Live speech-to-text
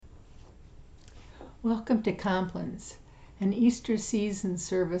Welcome to Complin's, an Easter season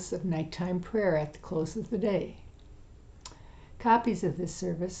service of nighttime prayer at the close of the day. Copies of this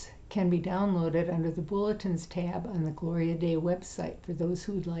service can be downloaded under the Bulletins tab on the Gloria Dei website for those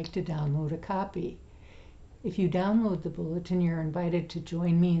who would like to download a copy. If you download the bulletin, you're invited to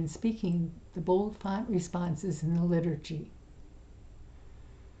join me in speaking the bold font responses in the liturgy.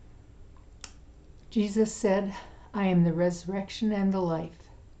 Jesus said, "I am the resurrection and the life.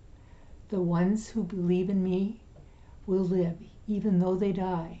 The ones who believe in me will live even though they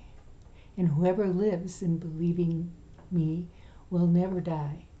die, and whoever lives in believing me will never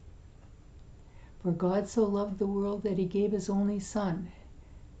die. For God so loved the world that he gave his only Son,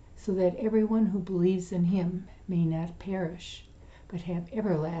 so that everyone who believes in him may not perish, but have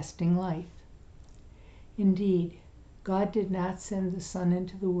everlasting life. Indeed, God did not send the Son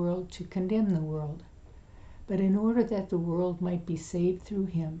into the world to condemn the world, but in order that the world might be saved through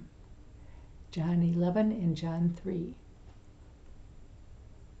him." John 11 and John 3.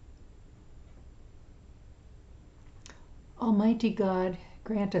 Almighty God,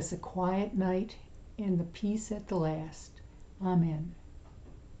 grant us a quiet night and the peace at the last. Amen.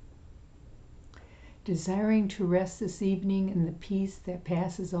 Desiring to rest this evening in the peace that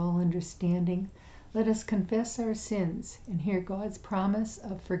passes all understanding, let us confess our sins and hear God's promise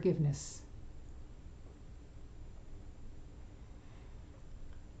of forgiveness.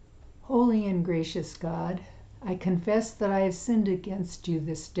 Holy and gracious God, I confess that I have sinned against you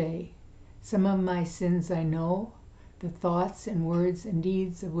this day. Some of my sins I know, the thoughts and words and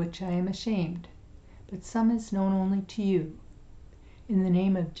deeds of which I am ashamed, but some is known only to you. In the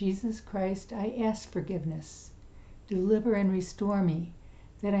name of Jesus Christ, I ask forgiveness. Deliver and restore me,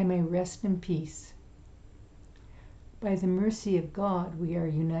 that I may rest in peace. By the mercy of God, we are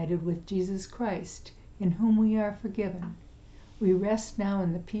united with Jesus Christ, in whom we are forgiven. We rest now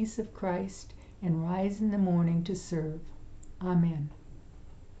in the peace of Christ and rise in the morning to serve. Amen.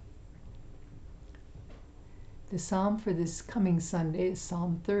 The psalm for this coming Sunday is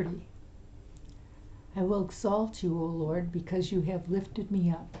Psalm 30. I will exalt you, O Lord, because you have lifted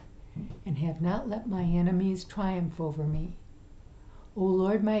me up and have not let my enemies triumph over me. O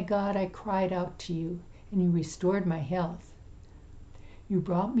Lord my God, I cried out to you, and you restored my health. You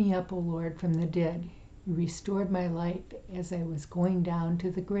brought me up, O Lord, from the dead. You restored my life as I was going down to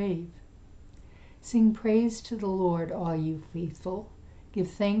the grave. Sing praise to the Lord, all you faithful. Give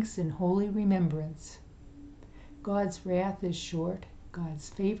thanks in holy remembrance. God's wrath is short. God's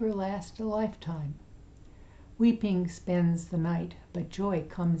favor lasts a lifetime. Weeping spends the night, but joy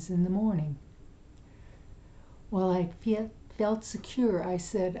comes in the morning. While I felt secure, I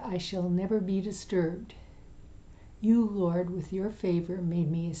said, I shall never be disturbed. You, Lord, with your favor,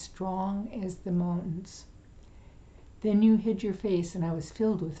 made me as strong as the mountains. Then you hid your face, and I was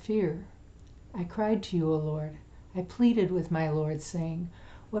filled with fear. I cried to you, O Lord. I pleaded with my Lord, saying,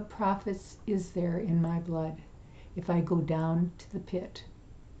 what profit is there in my blood, if I go down to the pit?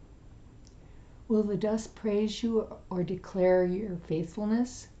 Will the dust praise you or declare your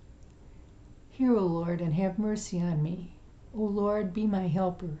faithfulness? Hear, O Lord, and have mercy on me. O Lord, be my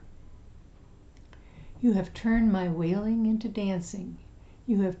helper. You have turned my wailing into dancing.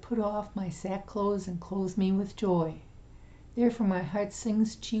 You have put off my sackclothes and clothed me with joy. Therefore my heart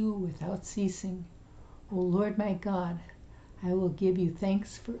sings to you without ceasing. O Lord my God, I will give you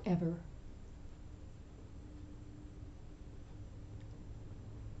thanks forever.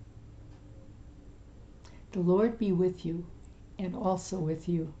 The Lord be with you, and also with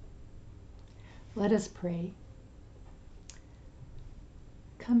you. Let us pray.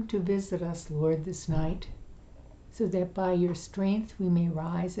 Come to visit us, Lord, this night, so that by your strength we may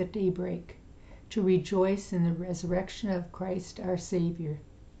rise at daybreak, to rejoice in the resurrection of Christ our Savior,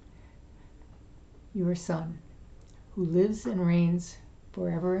 your Son, who lives and reigns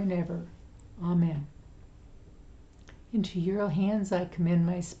forever and ever. Amen. Into your hands I commend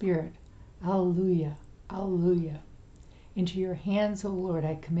my spirit. Alleluia, alleluia. Into your hands, O Lord,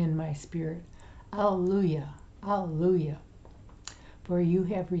 I commend my spirit. Alleluia, alleluia. For you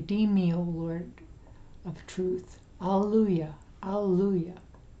have redeemed me, O Lord of truth. Alleluia, alleluia.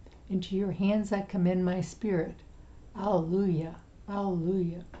 Into your hands I commend my spirit. Alleluia,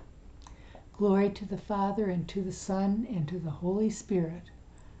 alleluia. Glory to the Father, and to the Son, and to the Holy Spirit.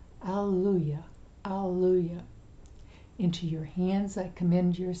 Alleluia, alleluia. Into your hands I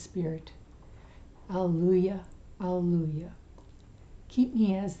commend your spirit. Alleluia, alleluia. Keep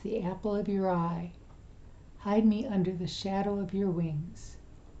me as the apple of your eye. Hide me under the shadow of your wings.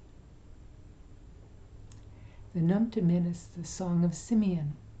 The Nunc Dimittis, the Song of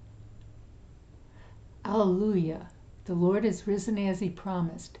Simeon. Alleluia. The Lord is risen as he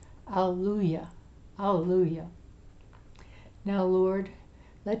promised. Alleluia, Hallelujah. Now, Lord,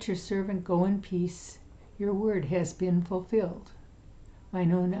 let your servant go in peace. Your word has been fulfilled.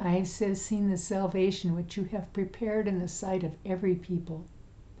 Mine own eyes have seen the salvation which you have prepared in the sight of every people,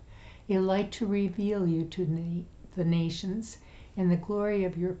 a light to reveal you to the nations and the glory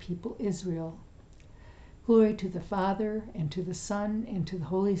of your people Israel. Glory to the Father, and to the Son, and to the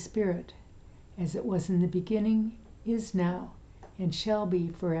Holy Spirit, as it was in the beginning, is now, and shall be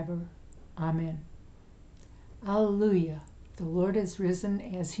forever. Amen. Alleluia. The Lord is risen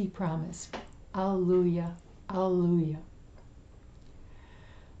as he promised. Alleluia. Alleluia.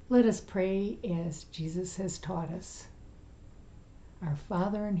 Let us pray as Jesus has taught us. Our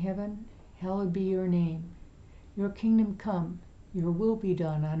Father in heaven, hallowed be your name. Your kingdom come, your will be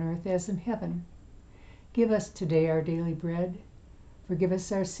done on earth as in heaven. Give us today our daily bread. Forgive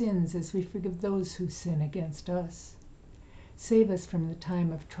us our sins as we forgive those who sin against us. Save us from the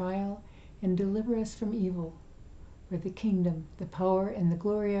time of trial and deliver us from evil. For the kingdom, the power, and the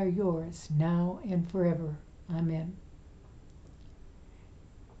glory are yours, now and forever. Amen.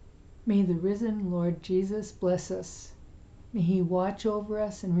 May the risen Lord Jesus bless us. May he watch over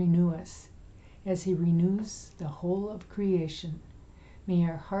us and renew us as he renews the whole of creation. May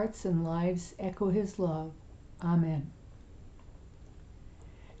our hearts and lives echo his love. Amen.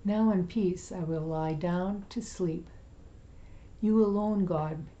 Now in peace I will lie down to sleep. You alone,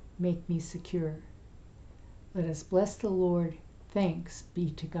 God, make me secure. Let us bless the Lord. Thanks be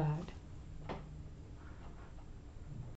to God.